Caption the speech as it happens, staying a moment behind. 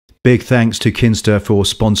Big thanks to Kinsta for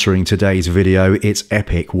sponsoring today's video. It's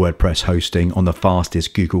epic WordPress hosting on the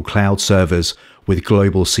fastest Google Cloud servers with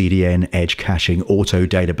global CDN, edge caching, auto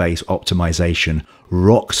database optimization,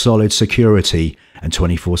 rock solid security, and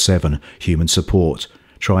 24/7 human support.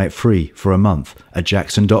 Try it free for a month at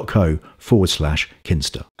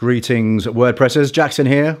jackson.co/Kinsta. Greetings, WordPressers. Jackson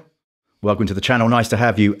here. Welcome to the channel. Nice to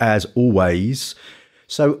have you as always.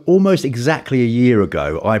 So almost exactly a year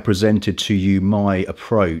ago, I presented to you my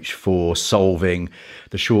approach for solving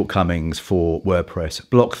the shortcomings for WordPress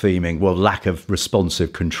block theming, well, lack of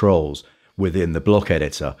responsive controls within the block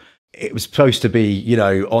editor. It was supposed to be,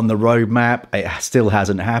 on the roadmap. It still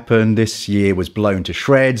hasn't happened. This year was blown to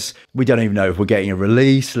shreds. We don't even know if we're getting a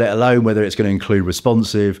release, let alone whether it's going to include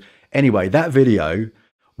responsive. Anyway, that video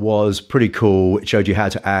was pretty cool. It showed you how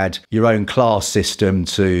to add your own class system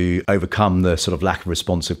to overcome the sort of lack of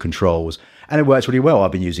responsive controls. And it works really well.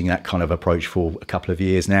 I've been using that kind of approach for a couple of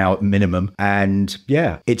years now at minimum. And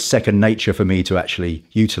yeah, it's second nature for me to actually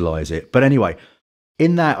utilize it. But anyway,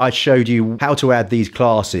 in that I showed you how to add these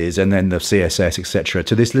classes and then the CSS, etc.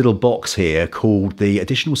 to this little box here called the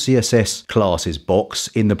additional CSS classes box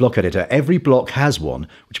in the block editor. Every block has one,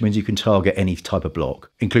 which means you can target any type of block,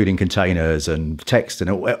 including containers and text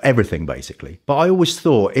and everything basically. But I always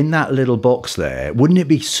thought in that little box there, wouldn't it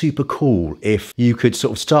be super cool if you could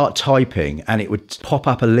sort of start typing and it would pop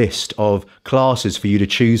up a list of classes for you to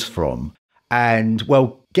choose from? And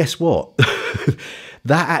well, guess what?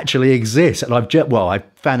 That actually exists, and I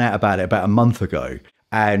found out about it about a month ago,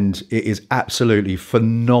 and it is absolutely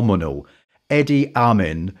phenomenal. Eddie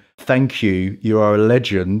Amin, thank you. You are a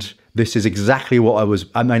legend. This is exactly what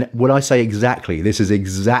when I say exactly, this is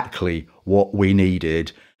exactly what we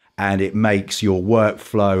needed, and it makes your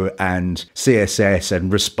workflow and CSS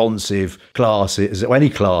and responsive classes, or any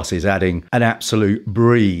classes, adding an absolute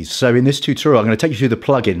breeze. So in this tutorial, I'm going to take you through the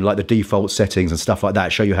plugin, like the default settings and stuff like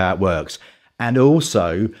that, show you how it works. And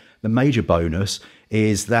also, the major bonus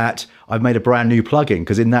is that I've made a brand new plugin,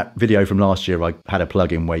 because in that video from last year, I had a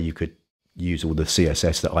plugin where you could use all the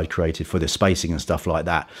CSS that I created for the spacing and stuff like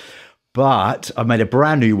that. But I've made a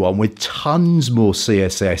brand new one with tons more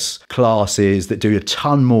CSS classes that do a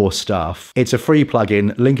ton more stuff. It's a free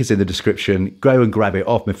plugin. Link is in the description. Go and grab it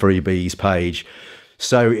off my freebies page.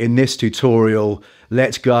 So in this tutorial,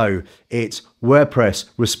 let's go. It's WordPress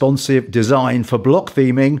Responsive Design for Block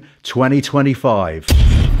Theming 2025.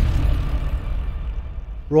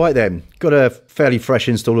 Right then, got a fairly fresh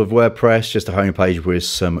install of WordPress, just a homepage with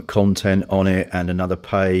some content on it and another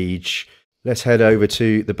page. Let's head over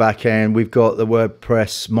to the back end. We've got the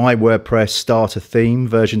WordPress, my WordPress starter theme,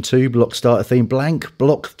 version 2, block starter theme, blank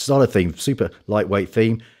block starter theme, super lightweight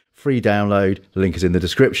theme, free download. The link is in the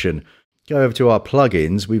description. Go over to our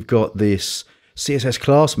plugins. We've got this CSS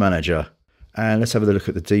Class Manager, and let's have a look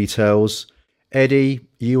at the details. Eddie,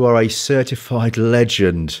 you are a certified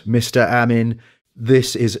legend. Mr. Amin,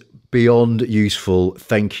 this is beyond useful.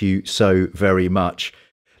 Thank you so very much.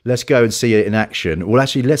 Let's go and see it in action. Well,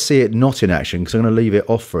 actually, let's see it not in action, because I'm going to leave it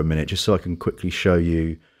off for a minute just so I can quickly show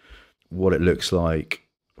you what it looks like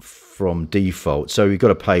from default. So we've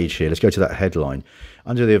got a page here. Let's go to that headline.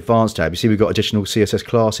 Under the Advanced tab, you see we've got additional CSS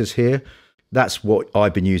classes here. That's what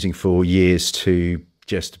I've been using for years to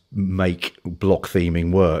just make block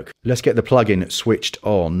theming work. Let's get the plugin switched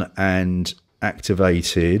on and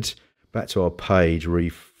activated. Back to our page,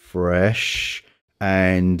 refresh,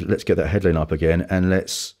 and let's get that headline up again, and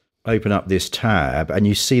let's open up this tab, and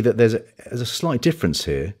you see that there's a slight difference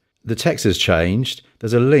here. The text has changed,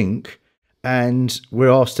 there's a link, and we're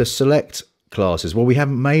asked to select classes. Well, we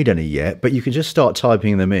haven't made any yet, but you can just start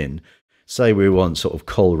typing them in. Say we want sort of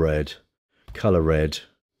color red,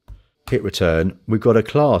 hit return, we've got a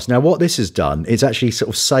class. Now what this has done is actually sort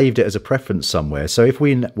of saved it as a preference somewhere. So if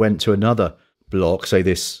we went to another block, say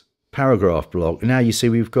this paragraph block, now you see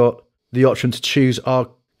we've got the option to choose our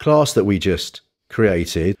class that we just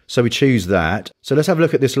created. So we choose that. So let's have a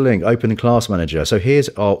look at this link, open the class manager. So here's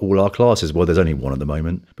all our classes. Well, there's only one at the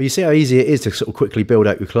moment, but you see how easy it is to sort of quickly build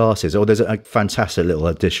out your classes. Or there's a fantastic little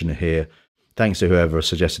addition here. Thanks to whoever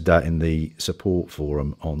suggested that in the support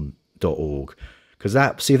forum on .org. Because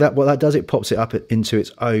what that does, it pops it up into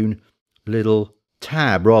its own little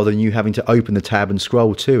tab rather than you having to open the tab and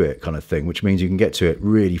scroll to it kind of thing, which means you can get to it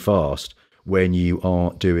really fast when you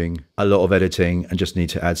are doing a lot of editing and just need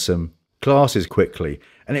to add some classes quickly.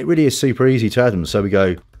 And it really is super easy to add them. So we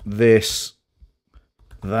go this,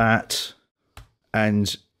 that,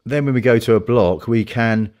 and then when we go to a block, we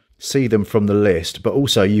can see them from the list, but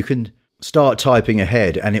also you can start typing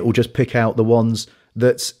ahead and it will just pick out the ones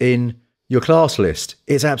that's in your class list.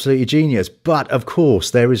 It's absolutely genius. But of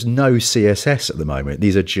course, there is no CSS at the moment.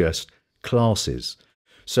 These are just classes.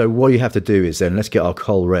 So what you have to do is then, let's get our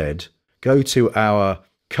col red, go to our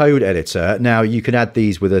code editor. Now you can add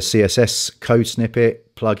these with a CSS code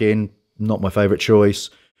snippet plugin, not my favorite choice.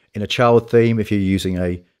 In a child theme, if you're using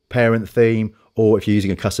a parent theme, or if you're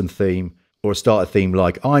using a custom theme or a starter theme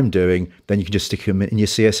like I'm doing, then you can just stick them in your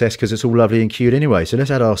CSS because it's all lovely and cute anyway. So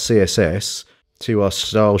let's add our CSS to our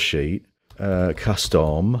style sheet,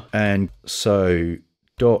 custom, and so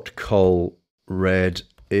dot col red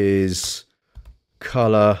is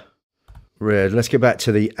color red. Let's get back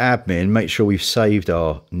to the admin, make sure we've saved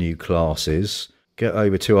our new classes, get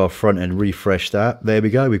over to our front end, refresh that. There we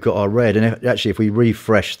go, we've got our red. And actually if we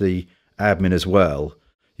refresh the admin as well,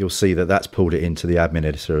 you'll see that that's pulled it into the admin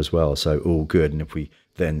editor as well. So all good. And if we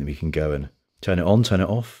can go and turn it on, turn it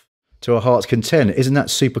off to our heart's content. Isn't that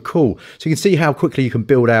super cool? So you can see how quickly you can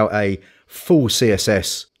build out a full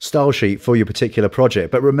CSS style sheet for your particular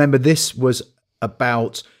project. But remember, this was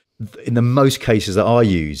about, in the most cases that I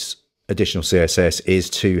use additional CSS, is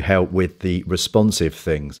to help with the responsive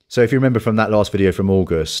things. So if you remember from that last video from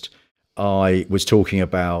August, I was talking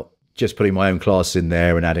about just putting my own class in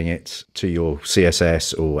there and adding it to your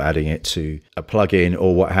CSS or adding it to a plugin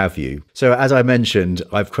or what have you. So as I mentioned,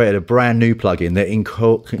 I've created a brand new plugin that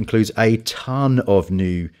includes a ton of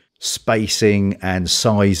new spacing and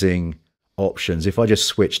sizing options. If I just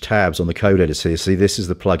switch tabs on the code editor, see, this is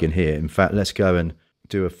the plugin here. In fact, let's go and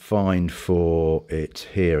do a find for it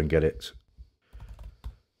here and get it.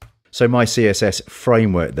 So my CSS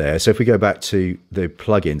framework there. So if we go back to the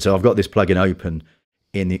plugin, so I've got this plugin open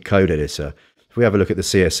in the code editor. If we have a look at the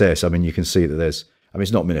CSS, I mean, you can see that there's, I mean,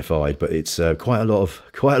 it's not minified, but it's quite a lot of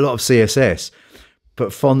CSS.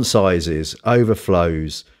 But font sizes,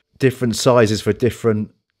 overflows, different sizes for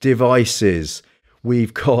different devices.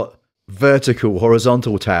 We've got vertical,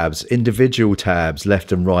 horizontal tabs, individual tabs,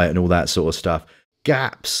 left and right, and all that sort of stuff.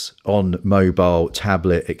 Gaps on mobile,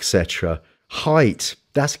 tablet, etc. Height,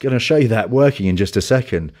 that's going to show you that working in just a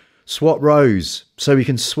second. Swap rows, so we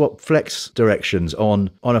can swap flex directions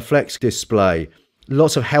on a flex display.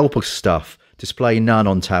 Lots of helper stuff. Display none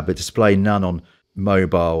on tablet, display none on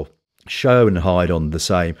mobile, show and hide on the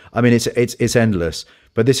same. I mean, it's endless.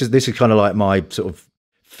 But this is kind of like my sort of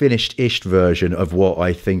finished-ish version of what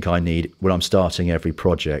I think I need when I'm starting every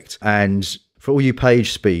project. And for all you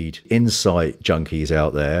page speed insight junkies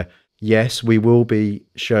out there, yes, we will be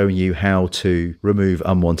showing you how to remove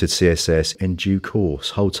unwanted CSS in due course.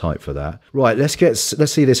 Hold tight for that. Right, let's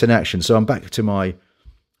see this in action. So I'm back to my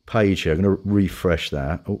page here. I'm going to refresh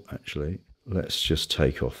that. Oh, actually, let's just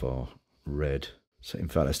take off our red. So in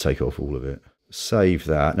fact, let's take off all of it. Save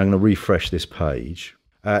that. And I'm going to refresh this page.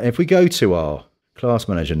 If we go to our class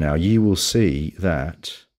manager now, you will see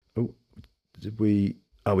that, we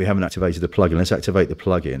haven't activated the plugin. Let's activate the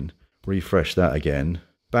plugin. Refresh that again.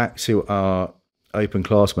 Back to our open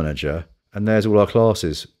class manager, and there's all our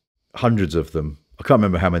classes, hundreds of them. I can't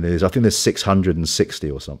remember how many there is. I think there's 660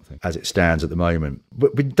 or something as it stands at the moment.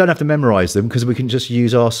 But we don't have to memorize them because we can just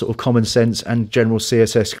use our sort of common sense and general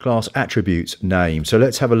CSS class attributes name. So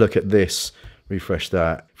let's have a look at this, refresh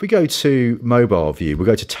that. If we go to mobile view, we'll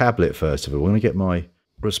go to tablet first of all. I'm going to get my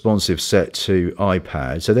responsive set to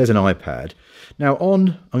iPad. So there's an iPad. Now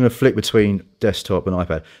I'm going to flick between desktop and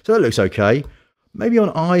iPad. So that looks okay. Maybe on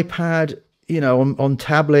iPad, you know, on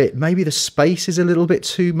tablet, maybe the space is a little bit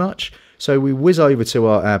too much. So we whiz over to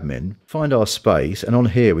our admin, find our space, and on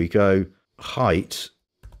here we go height,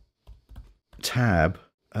 tab,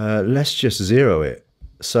 let's just 0 it.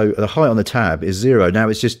 So the height on the tab is 0. Now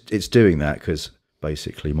it's doing that because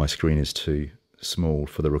basically my screen is too small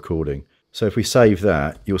for the recording. So if we save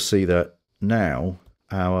that, you'll see that now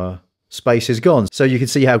our space is gone. So you can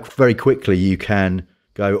see how very quickly you can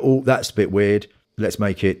go, oh, that's a bit weird. Let's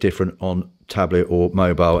make it different on tablet or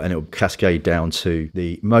mobile, and it will cascade down to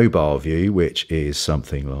the mobile view, which is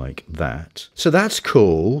something like that. So that's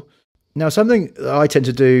cool. Now, something that I tend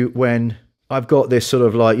to do when I've got this sort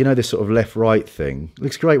of like, you know, this sort of left-right thing,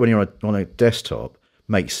 looks great when you're on a desktop,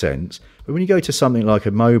 makes sense. But when you go to something like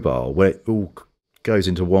a mobile, where it all goes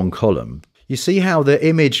into one column, you see how the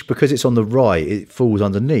image, because it's on the right, it falls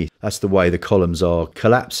underneath. That's the way the columns are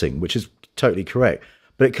collapsing, which is totally correct.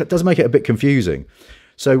 But it does make it a bit confusing.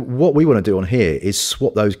 So what we want to do on here is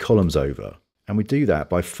swap those columns over. And we do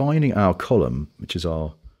that by finding our column, which is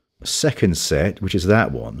our second set, which is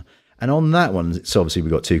that one. And on that one, so obviously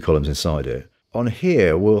we've got 2 columns inside it. On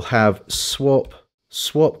here, we'll have swap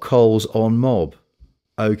cols on mob.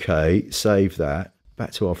 Okay, save that.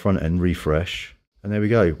 Back to our front end, refresh. And there we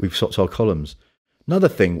go. We've swapped our columns. Another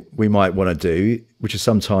thing we might want to do, which is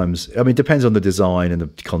sometimes, I mean, depends on the design and the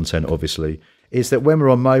content, obviously, is that when we're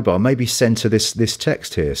on mobile, maybe center this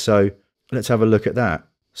text here. So let's have a look at that.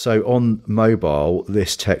 So on mobile,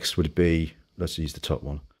 this text would be, let's use the top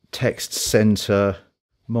one, text center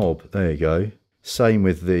mob. There you go. Same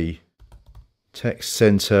with the text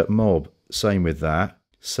center mob. Same with that.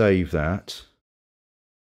 Save that.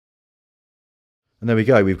 And there we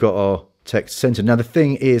go. We've got our text centered. Now the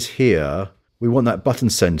thing is here, we want that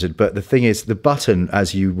button centered, but the thing is the button,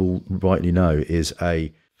 as you will rightly know, it's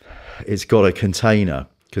got a container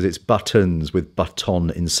because it's buttons with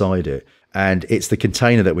button inside it. And it's the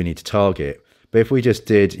container that we need to target. But if we just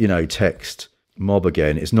did, you know, text mob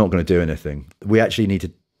again, it's not going to do anything. We actually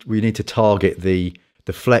need to target the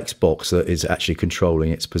flex box that is actually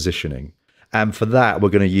controlling its positioning. And for that, we're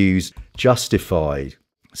going to use justify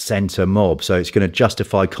center mob. So it's going to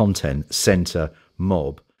justify content center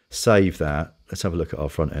mob. Save that. Let's have a look at our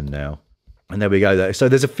front end now. And there we go. So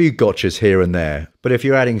there's a few gotchas here and there. But if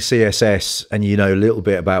you're adding CSS and you know a little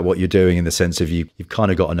bit about what you're doing, in the sense of you've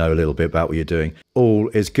kind of got to know a little bit about what you're doing, all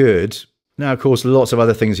is good. Now, of course, lots of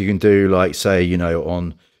other things you can do, like say, you know,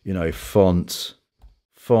 on, you know, font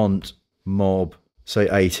mob, say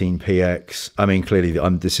 18px. I mean, clearly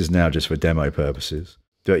this is now just for demo purposes.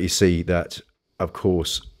 But you see that, of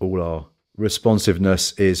course, all our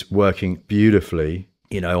responsiveness is working beautifully,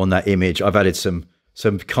 you know, on that image. I've added some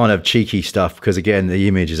kind of cheeky stuff because, again, the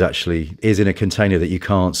image is in a container that you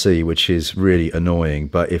can't see, which is really annoying.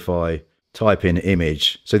 But if I type in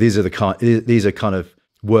image, so these are kind of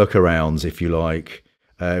workarounds, if you like.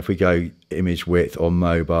 If we go image width on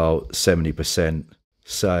mobile 70%,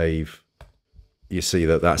 save, you see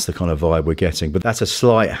that that's the kind of vibe we're getting. But that's a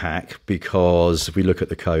slight hack, because if we look at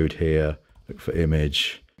the code here, look for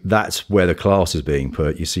image, that's where the class is being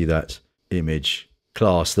put. You see that image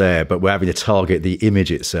class there, but we're having to target the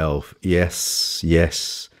image itself. Yes.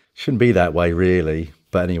 Shouldn't be that way, really.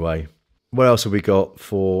 But anyway, what else have we got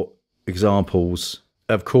for examples?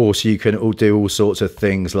 Of course, you can do all sorts of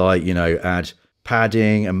things like, you know, add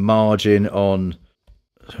padding and margin on,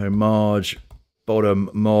 so marg bottom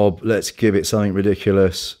mob. Let's give it something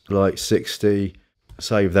ridiculous like 60.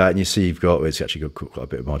 Save that, and you see it's actually got quite a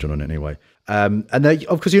bit of margin on it anyway. And then,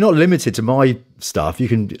 of course, you're not limited to my stuff. You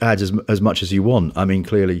can add as much as you want. I mean,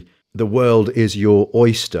 clearly, the world is your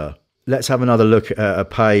oyster. Let's have another look at a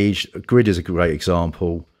page. Grid is a great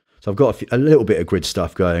example. So I've got a little bit of grid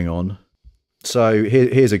stuff going on. So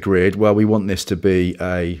here's a grid. Well, we want this to be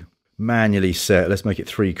a manually set. Let's make it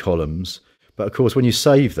 3 columns. But of course, when you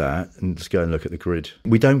save that, and let's go and look at the grid,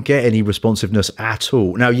 we don't get any responsiveness at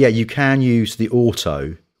all. Now, yeah, you can use the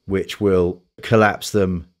auto, which will collapse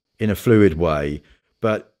them in a fluid way.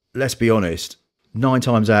 But let's be honest, 9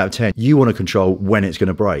 times out of 10, you want to control when it's going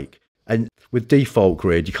to break. And with default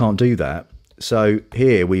grid, you can't do that. So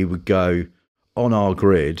here we would go on our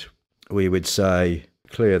grid, we would say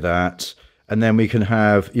clear that. And then we can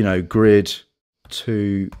have, you know, grid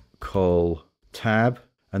to col tab.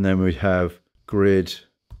 And then we'd have grid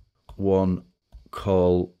 1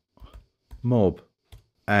 col mob.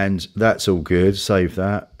 And that's all good. Save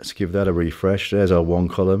that. Let's give that a refresh. There's our 1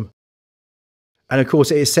 column. And of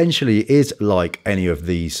course, it essentially is like any of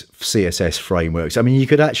these CSS frameworks. I mean, you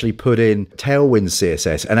could actually put in Tailwind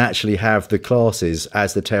CSS and actually have the classes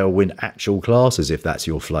as the Tailwind actual classes, if that's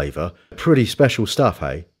your flavor. Pretty special stuff,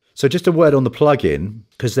 hey? So just a word on the plugin,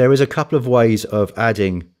 because there is a couple of ways of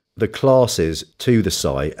adding the classes to the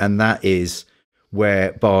site, and that is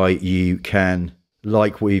whereby you can,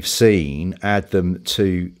 like we've seen, add them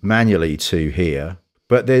to manually to here.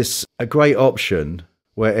 But there's a great option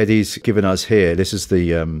where Eddie's given us here. This is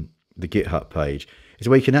the GitHub page, is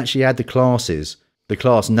where you can actually add the classes, the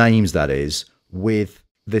class names that is, with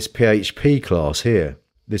this PHP class here,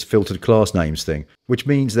 this filtered class names thing, which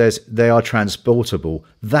means they are transportable.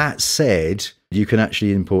 That said, you can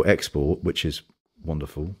actually import export, which is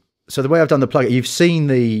wonderful. So the way I've done the plugin, you've seen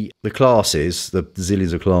the classes, the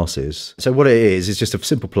zillions of classes. So what it is just a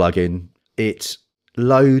simple plugin. It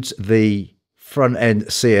loads the front end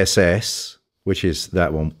CSS, which is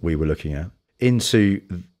that one we were looking at, into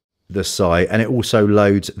the site, and it also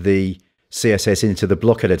loads the CSS into the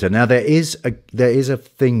block editor. Now there is a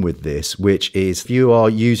thing with this, which is if you are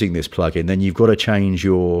using this plugin, then you've got to change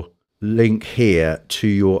your link here to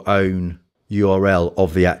your own URL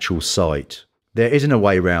of the actual site. There isn't a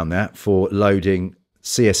way around that for loading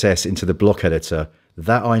CSS into the block editor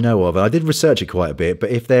that I know of. And I did research it quite a bit, but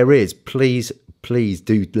if there is, please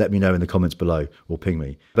do let me know in the comments below or ping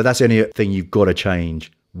me. But that's the only thing you've got to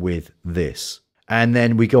change with this. And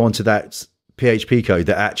then we go on to that PHP code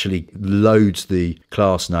that actually loads the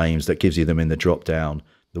class names, that gives you them in the drop down,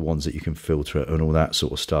 the ones that you can filter and all that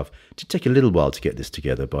sort of stuff. It did take a little while to get this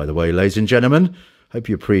together, by the way, ladies and gentlemen. Hope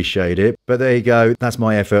you appreciate it. But there you go. That's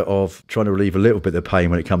my effort of trying to relieve a little bit of pain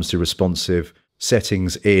when it comes to responsive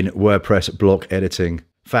settings in WordPress block editing.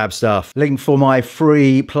 Fab stuff. Link for my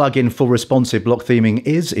free plugin for responsive block theming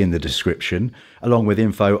is in the description, along with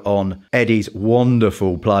info on Eddie's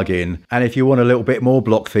wonderful plugin. And if you want a little bit more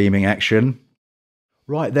block theming action,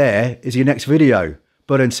 right there is your next video.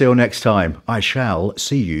 But until next time, I shall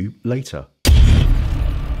see you later.